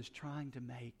Paul is trying to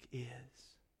make is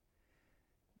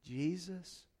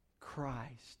Jesus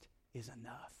Christ is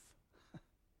enough.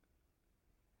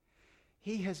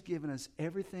 He has given us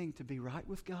everything to be right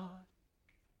with God.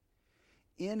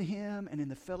 In Him and in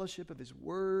the fellowship of His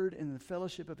Word and in the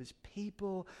fellowship of His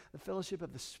people, the fellowship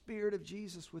of the Spirit of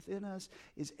Jesus within us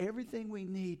is everything we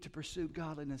need to pursue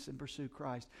godliness and pursue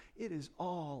Christ. It is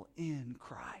all in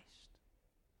Christ.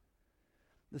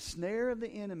 The snare of the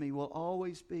enemy will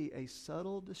always be a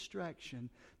subtle distraction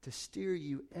to steer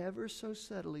you ever so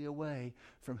subtly away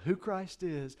from who Christ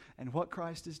is and what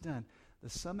Christ has done. The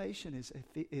summation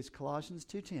is Colossians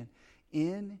 2:10.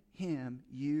 In Him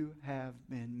you have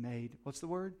been made, what's the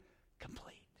word?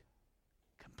 Complete.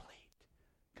 Complete.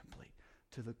 Complete.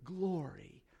 To the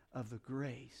glory of the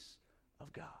grace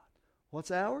of God. What's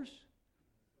ours?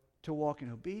 To walk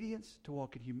in obedience, to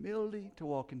walk in humility, to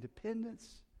walk in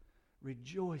dependence,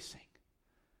 rejoicing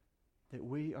that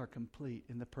we are complete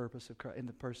in the purpose of Christ, in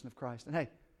the person of Christ. And hey,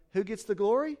 who gets the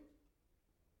glory?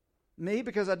 Me,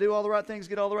 because I do all the right things,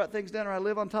 get all the right things done, or I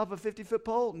live on top of a 50-foot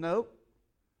pole? Nope.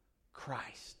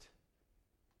 Christ.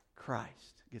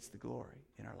 Christ gets the glory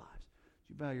in our lives. Would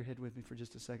you bow your head with me for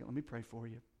just a second? Let me pray for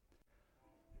you.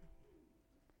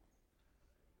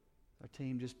 Our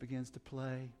team just begins to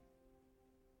play.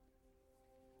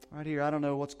 Right here, I don't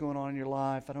know what's going on in your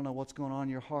life. I don't know what's going on in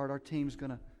your heart. Our team's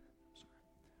going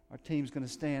to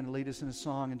stand and lead us in a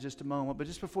song in just a moment. But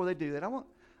just before they do that, I want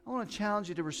to challenge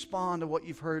you to respond to what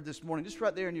you've heard this morning, just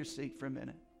right there in your seat for a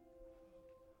minute.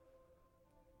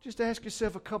 Just ask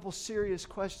yourself a couple serious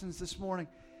questions this morning.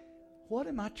 What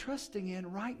am I trusting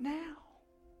in right now?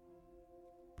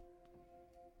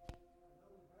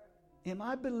 Am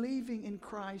I believing in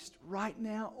Christ right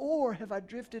now, or have I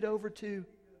drifted over to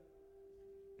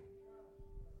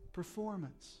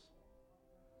performance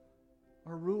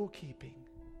or rule keeping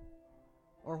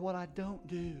or what I don't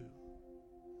do?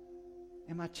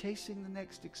 Am I chasing the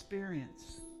next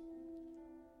experience?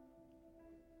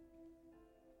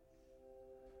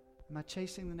 Am I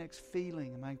chasing the next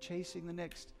feeling? Am I chasing the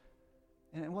next...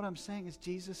 And what I'm saying is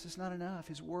Jesus is not enough.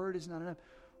 His word is not enough.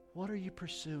 What are you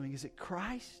pursuing? Is it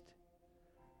Christ?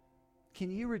 Can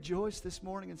you rejoice this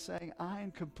morning in saying, I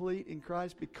am complete in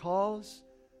Christ because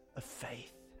of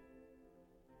faith?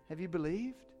 Have you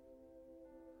believed?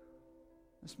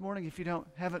 This morning, if you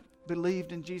haven't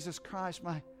believed in Jesus Christ,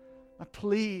 my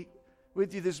plea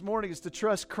with you this morning is to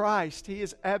trust Christ. He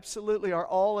is absolutely our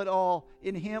all in all.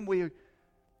 In Him we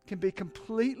can be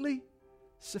completely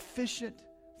sufficient,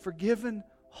 forgiven,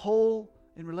 whole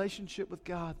in relationship with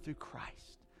God through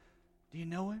Christ. Do you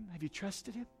know Him? Have you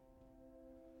trusted Him?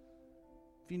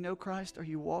 If you know Christ, are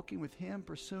you walking with Him,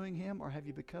 pursuing Him, or have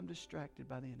you become distracted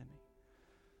by the enemy?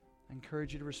 I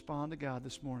encourage you to respond to God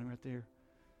this morning right there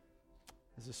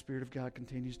as the Spirit of God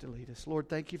continues to lead us. Lord,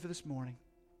 thank you for this morning.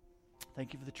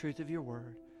 Thank you for the truth of your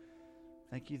word.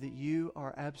 Thank you that you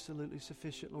are absolutely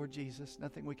sufficient, Lord Jesus.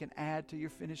 Nothing we can add to your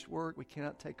finished work. We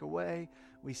cannot take away.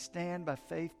 We stand by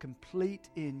faith complete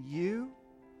in you.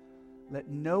 Let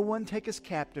no one take us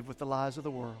captive with the lies of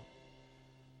the world.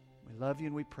 We love you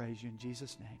and we praise you in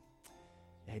Jesus' name.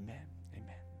 Amen.